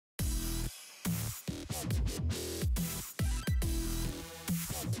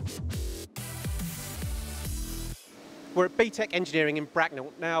We're at BTEC Engineering in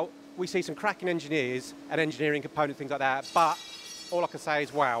Bracknell. Now, we see some cracking engineers and engineering components, things like that, but all I can say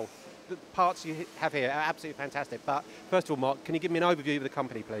is, wow, the parts you have here are absolutely fantastic. But first of all, Mark, can you give me an overview of the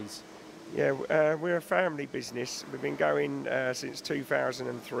company, please? Yeah, we're a family business. We've been going since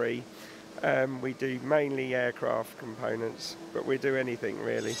 2003. We do mainly aircraft components, but we do anything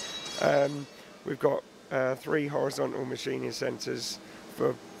really. We've got 3 horizontal machining centres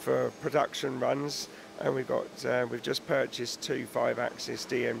for production runs, and we've just purchased 2 5-axis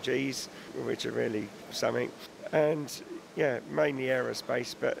DMGs, which are really something. And yeah, mainly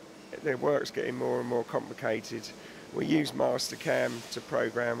aerospace, but the work's getting more and more complicated. We use Mastercam to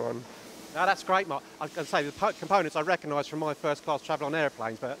program on. No, that's great, Mark. I can say the components I recognise from my first class travel on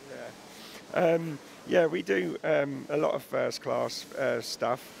airplanes, but yeah, we do a lot of first class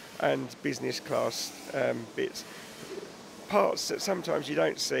stuff and business class bits. Parts that sometimes you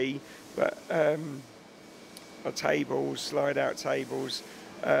don't see, but are tables, slide out tables,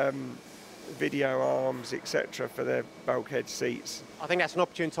 video arms, etc. for the bulkhead seats. I think that's an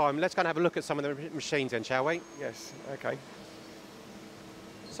opportune time. Let's go and have a look at some of the machines then, shall we? Yes, okay.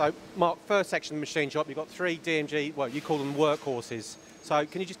 So, Mark, first section of the machine shop, you've got 3 DMG, well, you call them workhorses. So,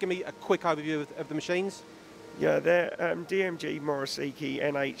 can you just give me a quick overview of the machines? Yeah, they're DMG Mori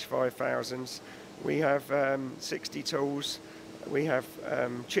NH5000s. We have 60 tools. We have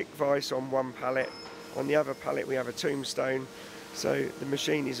chick vise on one pallet. On the other pallet, we have a tombstone. So the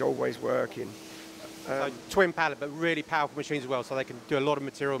machine is always working. So twin pallet, but really powerful machines as well, so they can do a lot of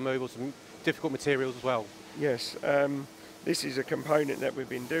material removal, some difficult materials as well. Yes, this is a component that we've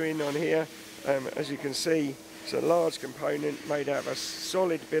been doing on here. As you can see, it's a large component made out of a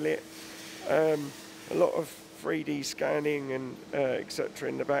solid billet. A lot of 3D scanning and etc.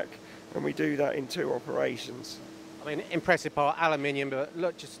 in the back, and we do that in 2 operations. I mean, impressive part, aluminium, but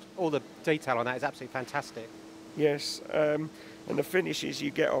look, just all the detail on that is absolutely fantastic. Yes, and the finishes you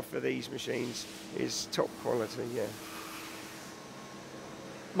get off of these machines is top quality, yeah.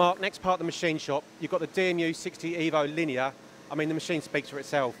 Mark, next part of the machine shop, you've got the DMU 60 Evo Linear. I mean, the machine speaks for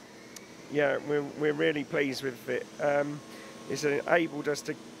itself. Yeah, we're really pleased with it. It's enabled us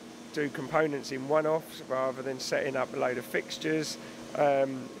to do components in one-offs rather than setting up a load of fixtures.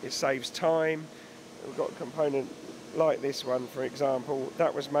 It saves time. We've got a component like this one, for example,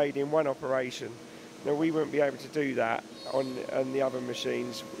 that was made in 1 operation. Now, we wouldn't be able to do that on the other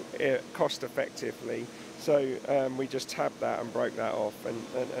machines cost effectively, so we just tabbed that and broke that off, and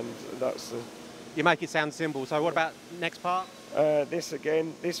that's the... You make it sound simple, so what about next part?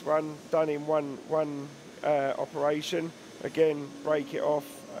 This one done in one operation. Again, break it off.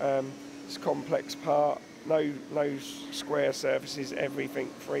 It's a complex part, no square surfaces, everything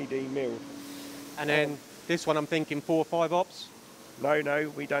 3D milled. And then this one, I'm thinking 4 or 5 ops?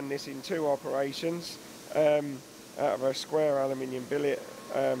 No, we done this in 2 operations out of a square aluminium billet.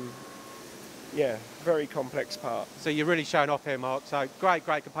 Yeah, very complex part. So you're really showing off here, Mark. So great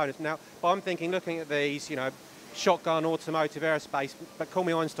components. Now, but I'm thinking, looking at these, you know, shotgun, automotive, aerospace, but call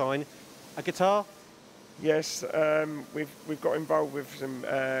me Einstein, a guitar? Yes, we've got involved with some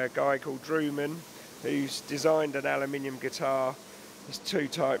guy called Drewman, who's designed an aluminium guitar. There's 2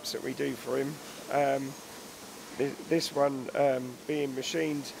 types that we do for him. This one being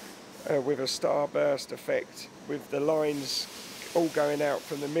machined with a starburst effect, with the lines all going out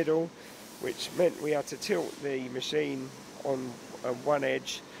from the middle, which meant we had to tilt the machine on one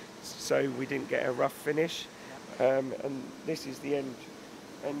edge so we didn't get a rough finish. And this is the end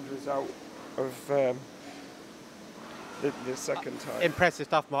result of the second type. Impressive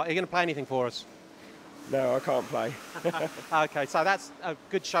stuff, Mark. Are you going to play anything for us? No, I can't play. Okay, so that's a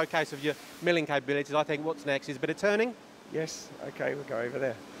good showcase of your milling capabilities. I think what's next is a bit of turning. Yes, okay, we'll go over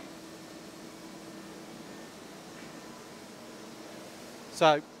there.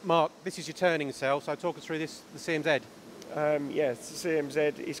 So, Mark, this is your turning cell, so talk us through this, the CMZ. Yes, the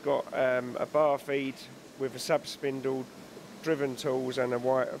CMZ, it's got a bar feed with a sub-spindle, driven tools and a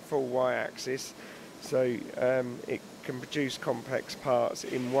full Y-axis. So it can produce complex parts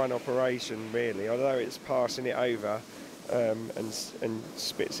in 1 operation, really, although it's passing it over and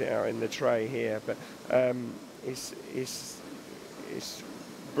spits it out in the tray here. But it's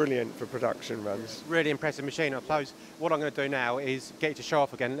brilliant for production runs. Really impressive machine. I suppose what I'm going to do now is get you to show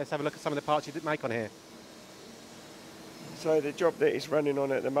off again. Let's have a look at some of the parts you did make on here. So the job that it's running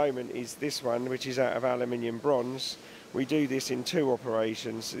on at the moment is this one, which is out of aluminium bronze. We do this in 2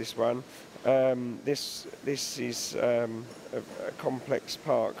 operations, this one. This is a complex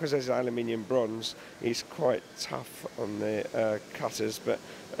part, because there's aluminium bronze. It's quite tough on the cutters, but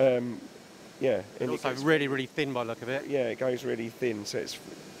yeah. And also really, really thin by the look of it. Yeah, it goes really thin, so it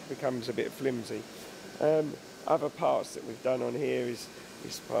becomes a bit flimsy. Other parts that we've done on here is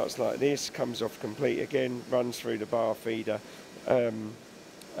parts like this, comes off complete again, runs through the bar feeder, and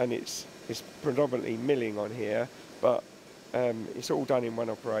it's predominantly milling on here, but it's all done in one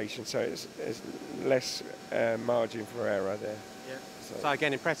operation, so it's less margin for error there. Yeah. So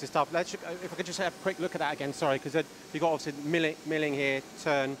again, impressive stuff. If I could just have a quick look at that again, sorry, because you've got obviously milling here,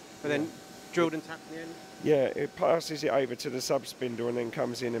 turn, but then drilled and tapped in the end. Yeah, it passes it over to the sub spindle and then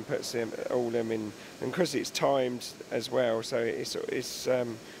comes in and puts all them in, and because it's timed as well, so it's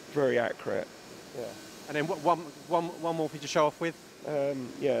very accurate. Yeah. And then one more for you to show off with.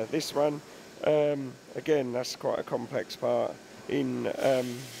 Yeah, this one. Again, that's quite a complex part in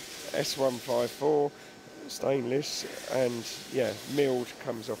S154 stainless, and yeah, milled,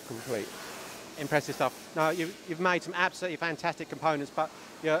 comes off complete. Impressive stuff. Now you've made some absolutely fantastic components, but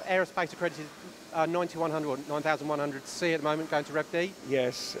you're aerospace accredited 9100 or 9100C at the moment, going to Rev D.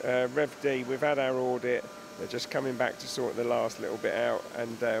 Yes, Rev D. We've had our audit. They're just coming back to sort the last little bit out,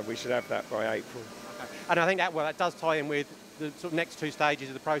 and we should have that by April. Okay. And I think that does tie in with the sort of next two stages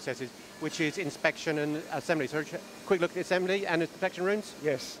of the processes, which is inspection and assembly. So quick look at the assembly and inspection rooms.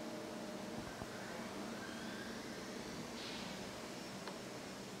 Yes.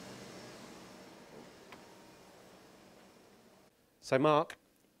 So Mark,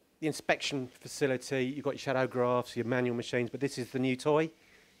 the inspection facility, you've got your shadow graphs, your manual machines, but this is the new toy?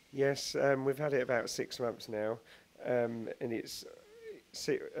 Yes, we've had it about 6 months now, and it's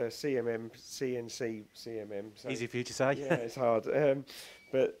CMM, CNC, CMM. So easy for you to say. Yeah, it's hard,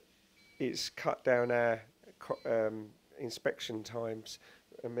 but it's cut down our inspection times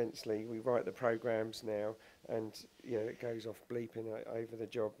immensely. We write the programs now, and yeah, it goes off bleeping over the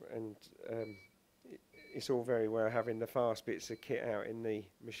job, and it's all very well having the fast bits of kit out in the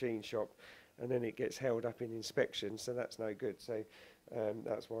machine shop, and then it gets held up in inspection, so that's no good. So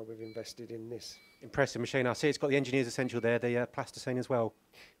that's why we've invested in this. Impressive machine. I see it's got the engineer's essential there, the plasticine as well.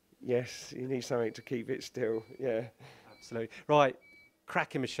 Yes, you need something to keep it still, yeah. Absolutely. Right,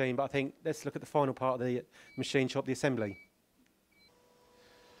 cracking machine, but I think let's look at the final part of the machine shop, the assembly.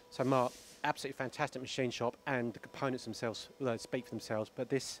 So Mark, absolutely fantastic machine shop, and the components themselves, although they speak for themselves, but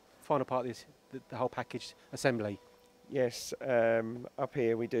this final part of this, the whole package assembly. Yes, up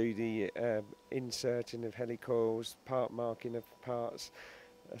here we do the inserting of helicoils, part marking of parts,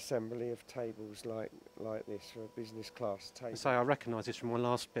 assembly of tables like this for a business class table. So I recognise this from my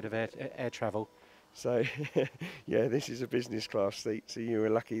last bit of air travel. So, yeah, this is a business class seat, so you were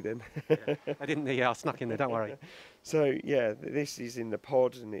lucky then. Yeah. I didn't, I snuck in there, don't worry. So, yeah, this is in the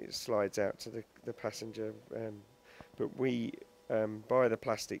pod and it slides out to the passenger, but we buy the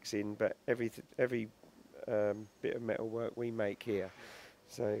plastics in, but every bit of metal work we make here.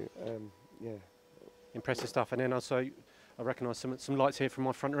 So, yeah. Impressive stuff. And then also, I recognise some lights here from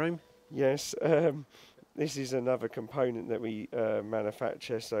my front room. Yes, this is another component that we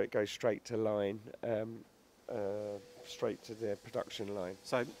manufacture, so it goes straight to line, straight to the production line.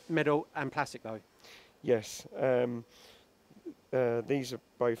 So metal and plastic though? Yes, these are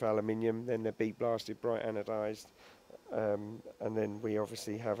both aluminium, then they're bead blasted, bright anodised, and then we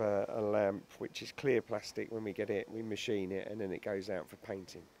obviously have a lamp which is clear plastic. When we get it, we machine it, and then it goes out for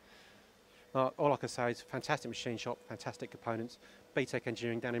painting. All I can say is fantastic machine shop, fantastic components. BTEC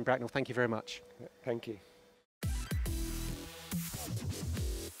Engineering down in Bracknell. Thank you very much. Thank you.